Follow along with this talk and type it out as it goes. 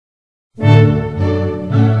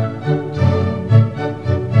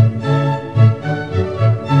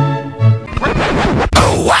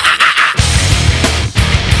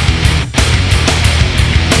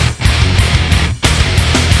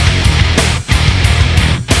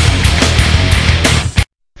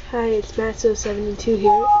it's Matzo72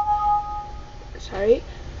 here. Sorry.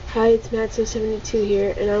 Hi, it's Matzo72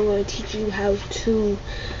 here, and I'm going to teach you how to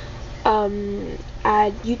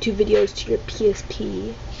add YouTube videos to your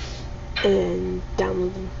PSP and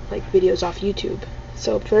download them, like videos off YouTube.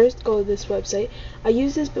 So first, go to this website. I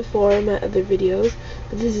used this before in my other videos,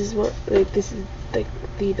 but this is the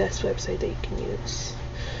best website that you can use.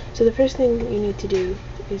 So the first thing you need to do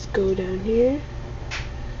is go down here.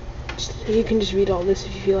 You can just read all this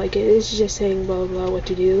if you feel like it. It's just saying blah blah what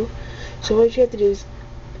to do. So what you have to do is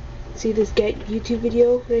see this get YouTube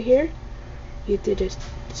video right here. You have to just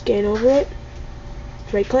scan over it,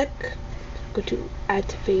 right click, go to add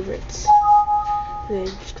to favorites, and then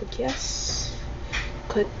just click yes,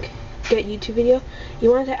 click get YouTube video. You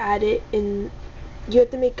want to add it in, you have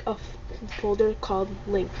to make a folder called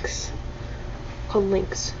links, so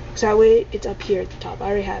that way it's up here at the top. I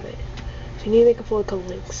already have it, so you need to make a folder called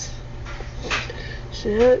links. So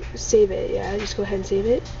now save it. Yeah, just go ahead and save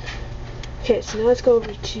it. Okay, so now let's go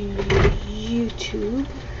over to youtube.com.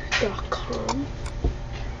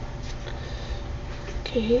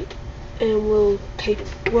 Okay, and we'll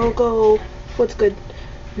go, what's good?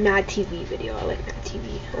 Mad TV video. I like Mad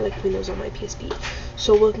TV. I like putting those on my PSP.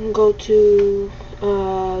 So we can go to,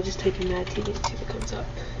 just type in Mad TV and see what comes up.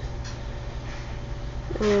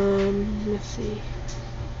 Let's see.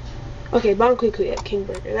 Okay, Bon Kui at King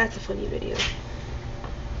Burger. That's a funny video.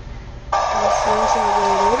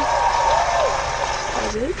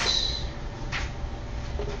 Pause it.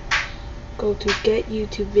 Go to get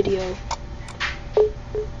YouTube video.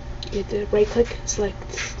 You have to right click, select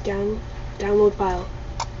download file.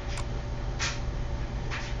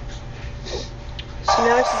 So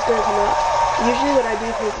now it's just going to come up. Usually what I do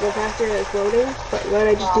to go faster is loading, but what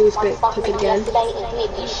I just do is click it again. So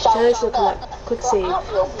now this will come up. Click save.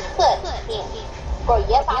 So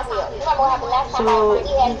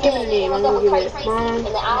you give it a name. I'm going to give it Bon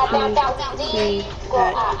Kui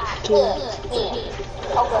at King.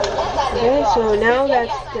 Okay, so now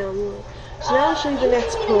that's downloaded. So now I'll show you the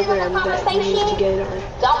next program that you need to get it on.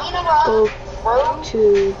 Go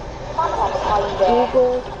to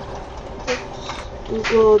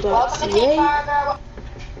google.ca,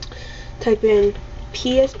 type in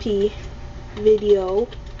PSP video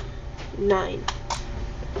 9.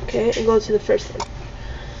 Okay, and go to the first one.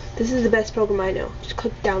 This is the best program I know. Just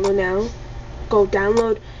click download now. Go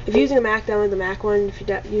download. If you're using a Mac, download the Mac one. If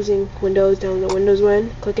you're using Windows, download the Windows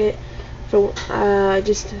one. Click it.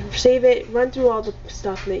 Just save it. Run through all the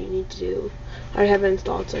stuff that you need to do. I already have it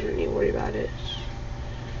installed, so I don't need to worry about it.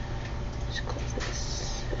 Just close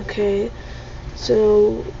this. Okay.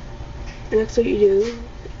 So next, what you do,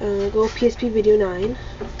 go PSP video 9.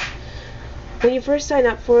 When you first sign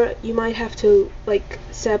up for it, you might have to like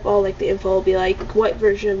set up all like the info, be like what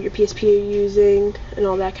version of your PSP you're using and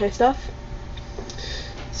all that kind of stuff.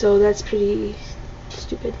 So that's pretty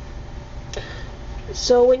stupid.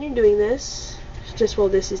 So when you're doing this, just while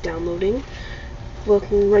this is downloading, we'll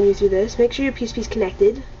run you through this. Make sure your PSP is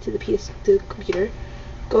connected to the computer.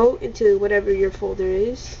 Go into whatever your folder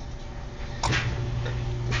is.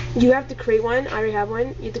 You have to create one. I already have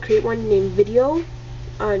one. You have to create one named video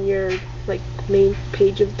on your like main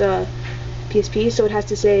page of the PSP. So it has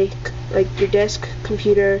to say like your disk,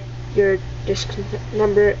 computer, your disk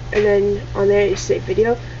number, and then on there you say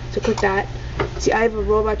video. So click that. See, I have a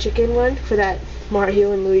Robot Chicken one for that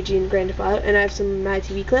Mario and Luigi and Grand Theft Auto, and I have some Mad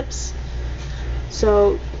TV clips.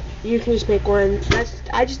 So you can just make one.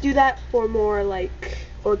 I just do that for more like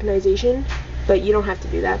organization, but you don't have to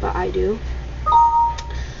do that, but I do.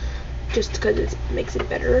 Just because it makes it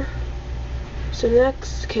better. So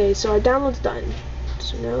next, okay, so our download's done.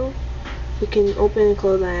 So now we can open and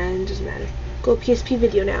close that, and it doesn't matter. Go PSP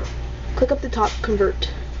video now. Click up the top,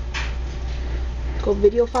 convert. Go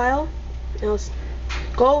video file, and let's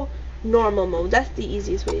go normal mode. That's the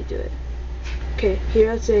easiest way to do it. Okay,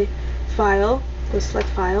 here let's say file. Go select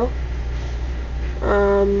file.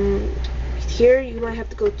 Here you might have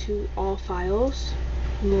to go to all files,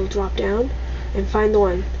 and we'll drop down and find the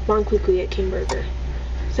one, Bon Kui at King Burger.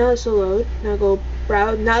 So now this will load. Now go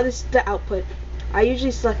browse. Now this is the output. I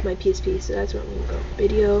usually select my PSP, so that's where I'm going to go.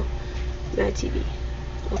 Video, Mad TV.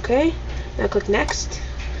 Okay, now click next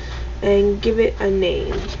and give it a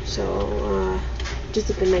name. So just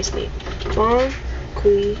like a nice name. Bon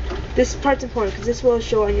Kui. This part's important because this will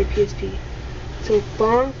show on your PSP. So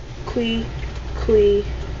Bon Kui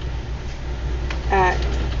at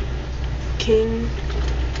King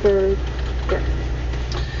Burger.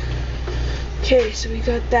 Okay, so we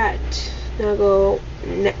got that. Now go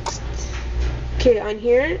next. Okay, on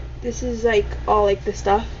here, this is like all like the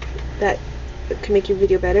stuff that can make your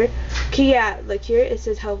video better. Okay, yeah, like here it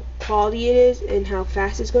says how quality it is and how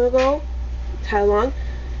fast it's gonna go, how long.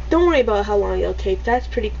 Don't worry about how long it'll take. That's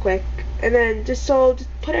pretty quick. And then just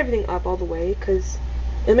put everything up all the way, because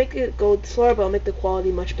it'll make it go slower, but it'll make the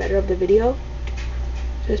quality much better of the video.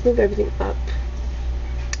 So just move everything up.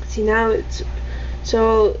 See, now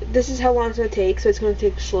so this is how long it's going to take. So it's going to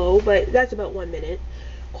take slow, but that's about 1 minute.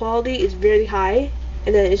 Quality is very high,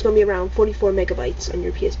 and then it's going to be around 44 megabytes on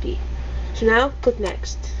your PSP. So now click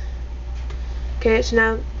next. Okay, so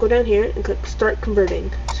now go down here and click start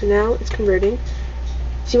converting. So now it's converting.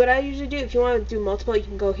 See, what I usually do, if you want to do multiple, you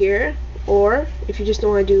can go here, or if you just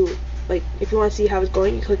don't want to do, like, if you want to see how it's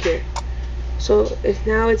going, you click here. So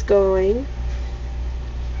now it's going.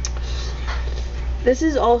 This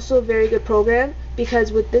is also a very good program,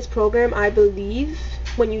 because with this program, I believe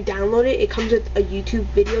when you download it, it comes with a YouTube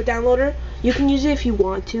video downloader. You can use it if you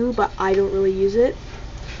want to, but I don't really use it.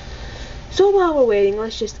 So while we're waiting,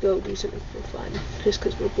 let's just go do something fun, just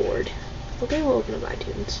because we're bored. Okay, we'll open up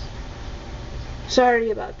iTunes.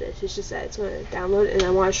 Sorry about this, it's just that it's going to download, and I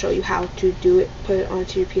want to show you how to do it, put it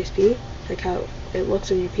onto your PSP, like how it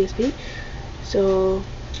looks on your PSP. So,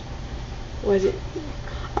 what is it?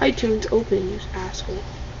 iTunes open, you asshole.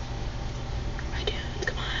 iTunes,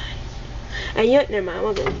 come on. And yet, never mind, I'm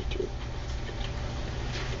gonna go to YouTube.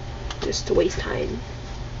 Just to waste time.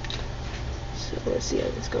 So let's see how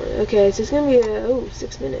this is going. Okay, so it's gonna be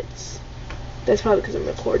 6 minutes. That's probably because I'm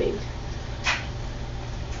recording.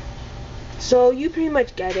 So you pretty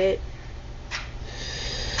much get it.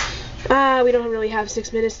 We don't really have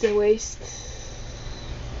 6 minutes to waste.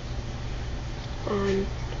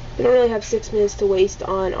 We don't really have 6 minutes to waste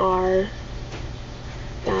on our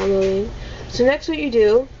downloading. So next what you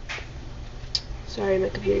do, sorry my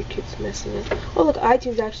computer keeps messing up. Oh look,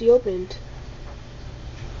 iTunes actually opened.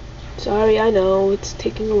 Sorry, I know, it's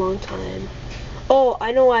taking a long time. Oh,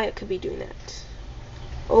 I know why it could be doing that.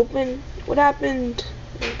 Open, what happened?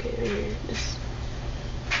 Okay, right here, this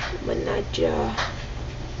Manaja.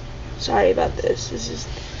 Sorry about this, it's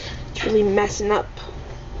really messing up.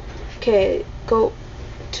 Okay, go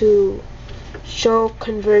to show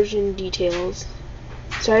conversion details.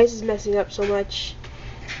 Sorry, this is messing up so much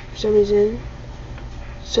for some reason.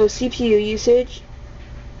 So CPU usage,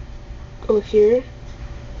 go here.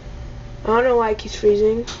 I don't know why it keeps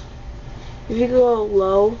freezing. If you go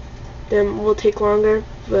low, then it will take longer,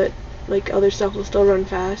 but like other stuff will still run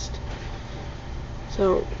fast.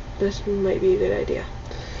 So this might be a good idea.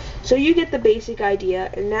 So you get the basic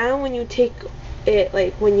idea, and now when you take it,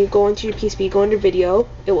 like when you go into your PSP, go under video,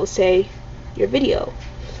 it will say your video.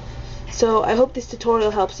 So I hope this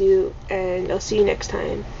tutorial helps you, and I'll see you next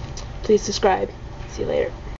time. Please subscribe. See you later.